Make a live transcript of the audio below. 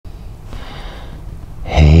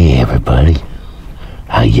everybody.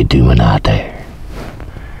 How you doing out there?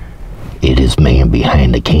 It is man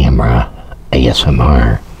behind the camera,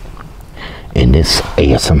 ASMR. In this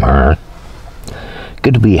ASMR,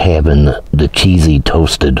 good to be having the cheesy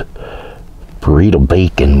toasted burrito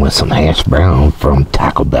bacon with some hash brown from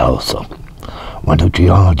Taco Bell. So why don't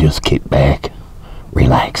you all just kick back,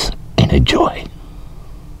 relax, and enjoy.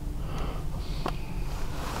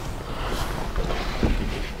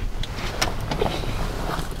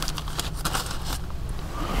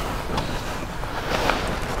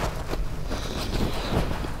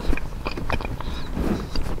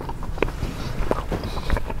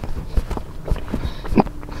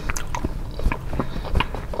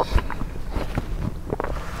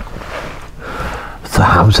 So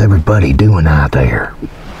how's everybody doing out there?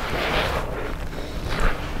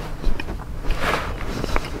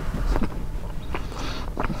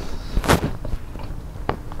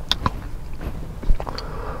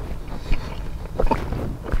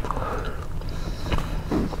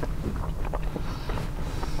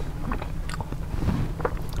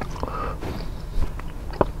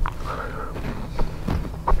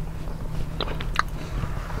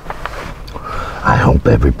 I hope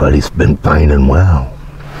everybody's been fine and well.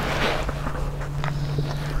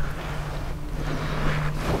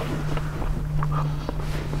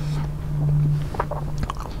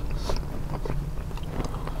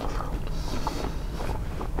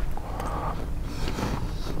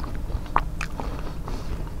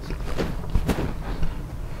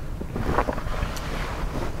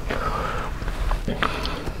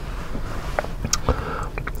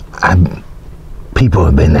 People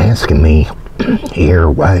have been asking me here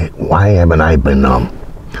why haven't I been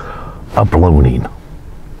uploading.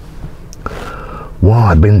 Well,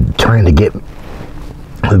 I've been trying to get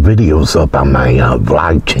the videos up on my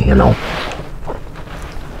vlog channel.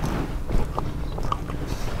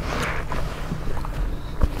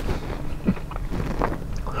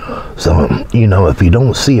 So, you know, if you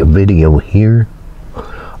don't see a video here,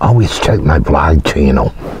 always check my vlog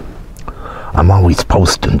channel. I'm always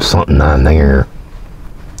posting something on there.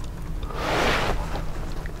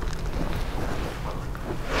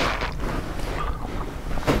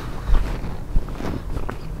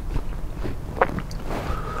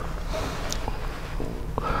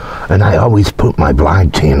 And I always put my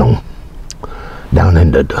vlog channel down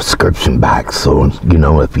in the description box. So, you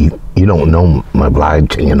know, if you don't know my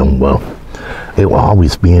vlog channel, well, it will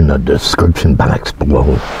always be in the description box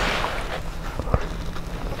below.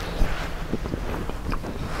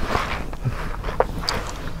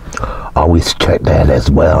 Always check that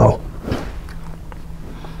as well.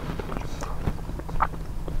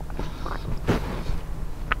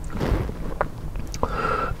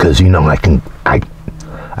 Because, you know,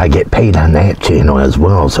 I get paid on that channel as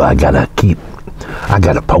well, so I gotta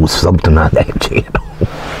post something on that channel.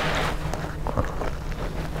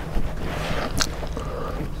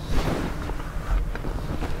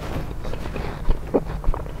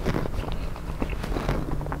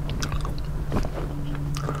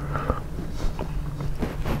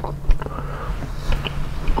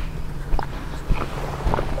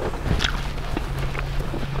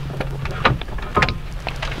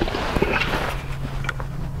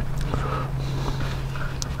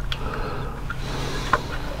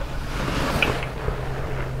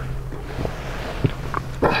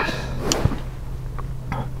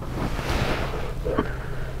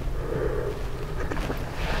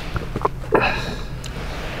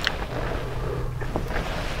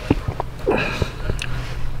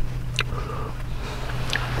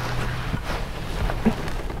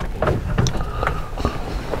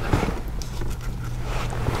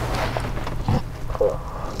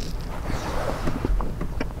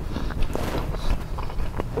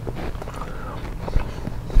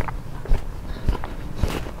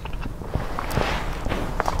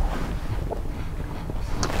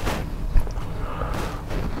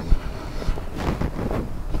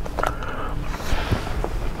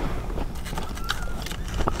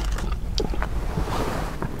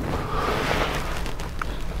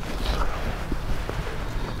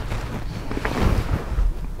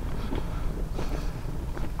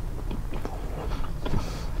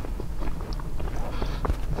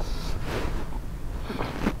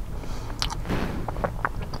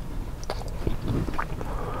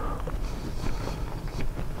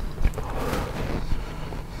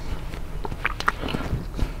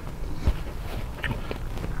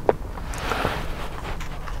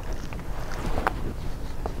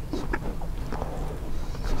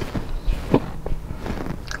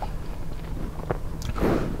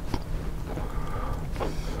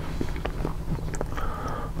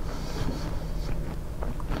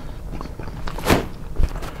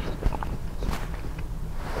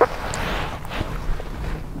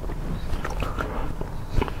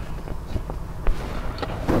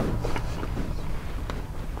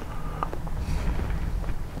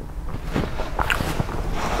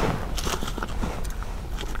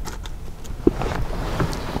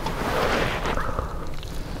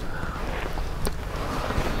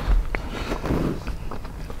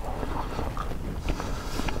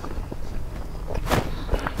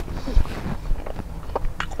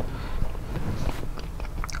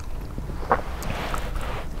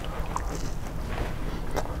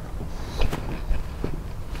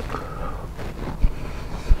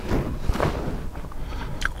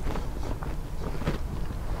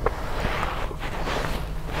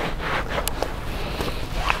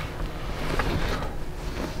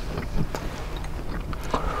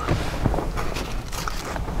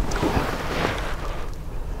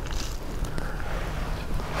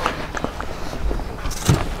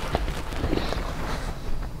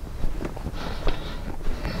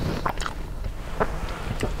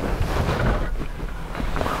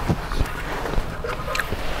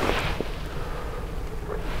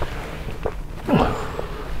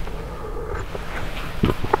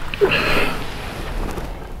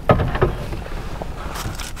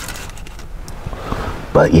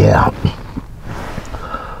 But yeah,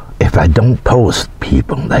 if I don't post,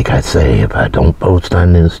 people, like I say, if I don't post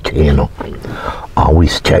on this channel,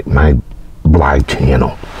 always check my blog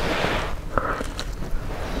channel.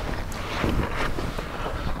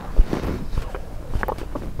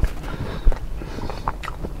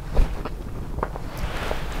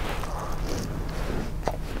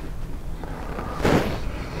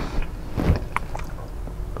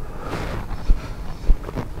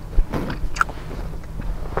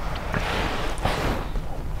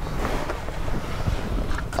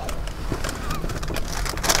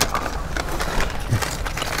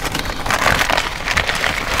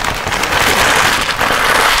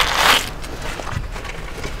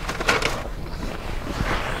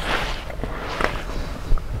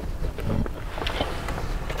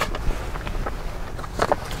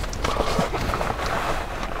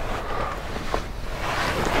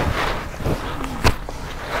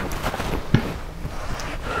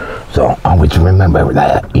 So always remember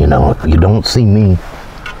that, you know, if you don't see me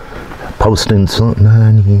posting something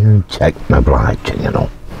on here, check my blog channel.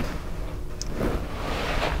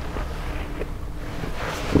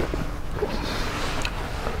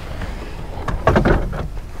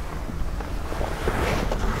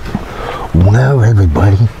 Well,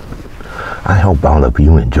 everybody, I hope all of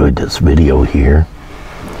you enjoyed this video here.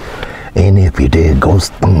 And if you did, go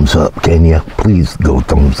thumbs up, can you? Please go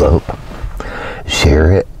thumbs up.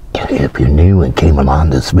 Share it. If you're new and came along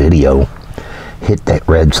this video, hit that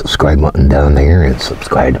red subscribe button down there and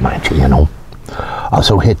subscribe to my channel.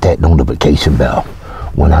 Also hit that notification bell.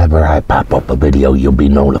 Whenever I pop up a video, you'll be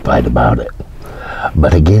notified about it.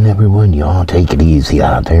 But again, everyone, you all take it easy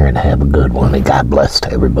out there and have a good one. And God bless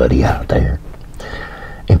to everybody out there.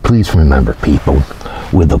 And please remember, people,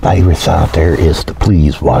 with the virus out there, is to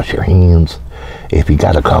please wash your hands. If you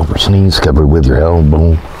got a cough or sneeze, cover with your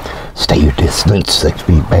elbow. Stay your distance 6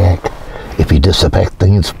 feet back. If you disinfect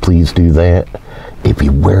things, please do that. If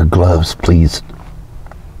you wear gloves, please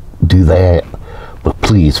do that. But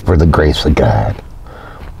please, for the grace of God,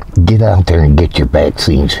 get out there and get your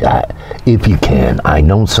vaccine shot if you can. I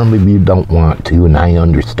know some of you don't want to, and I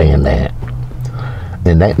understand that.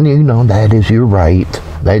 And that, you know, that is your right.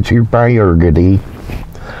 That's your priority.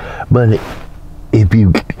 But if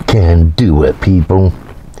you can, do it, people.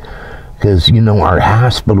 Because, you know, our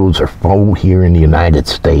hospitals are full here in the United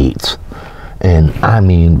States. And, I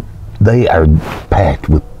mean, they are packed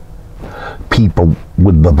with people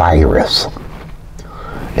with the virus.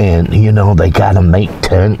 And, you know, they got to make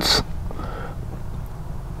tents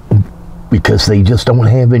because they just don't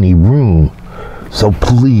have any room. So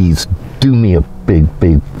please, do me a big,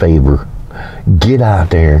 big favor. Get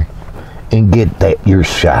out there and get your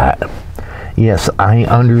shot. Yes, I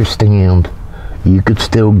understand. You could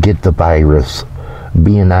still get the virus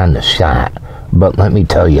being on the shot. But let me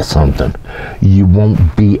tell you something. You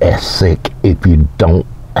won't be as sick if you don't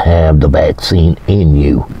have the vaccine in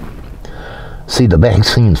you. See, the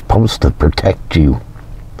vaccine's supposed to protect you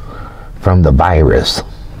from the virus.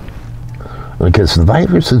 Because the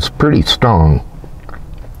virus is pretty strong.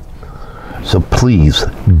 So please,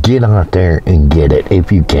 get out there and get it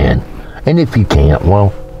if you can. And if you can't,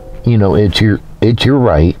 well, you know, it's your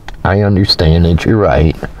right. I understand it's your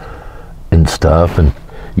right and stuff, and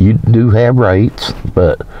you do have rights,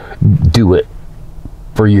 but do it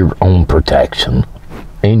for your own protection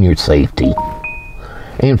and your safety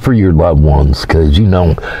and for your loved ones, because, you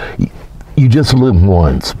know, you just live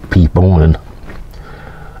once, people, and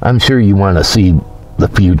I'm sure you want to see the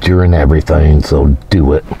future and everything, so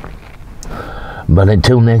do it. But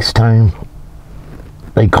until next time,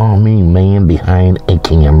 they call me Man Behind a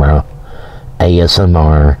Camera,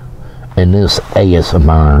 ASMR. And this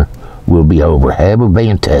ASMR will be over. Have a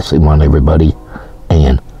fantastic one, everybody,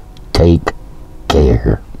 and take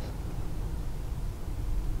care.